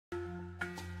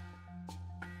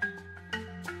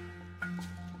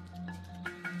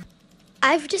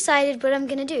I've decided what I'm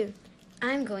going to do.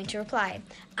 I'm going to reply.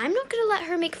 I'm not going to let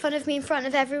her make fun of me in front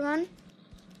of everyone.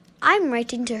 I'm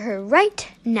writing to her right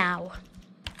now.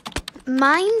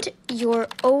 Mind your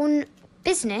own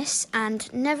business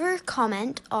and never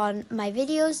comment on my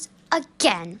videos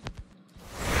again.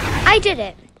 I did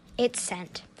it. It's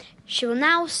sent. She will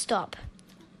now stop.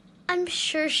 I'm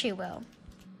sure she will.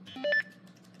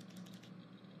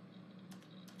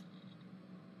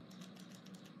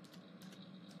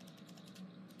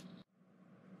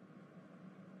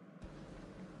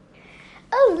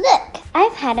 Oh, look!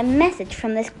 I've had a message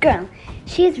from this girl.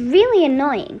 She is really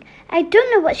annoying. I don't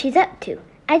know what she's up to.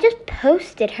 I just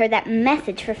posted her that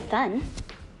message for fun.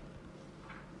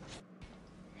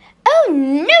 Oh,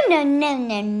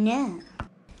 no.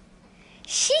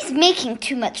 She's making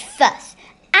too much fuss.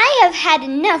 I have had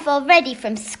enough already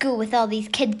from school with all these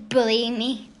kids bullying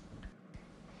me.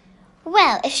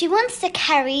 Well, if she wants to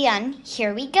carry on,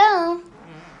 here we go.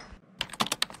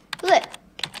 Look,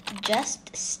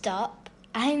 just stop.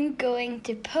 I'm going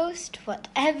to post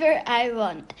whatever I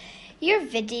want. Your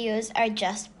videos are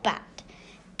just bad.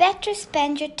 Better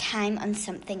spend your time on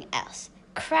something else.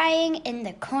 Crying in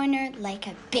the corner like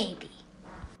a baby.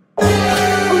 Oh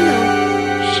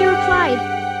no, she replied.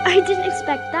 I didn't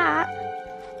expect that.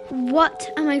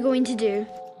 What am I going to do?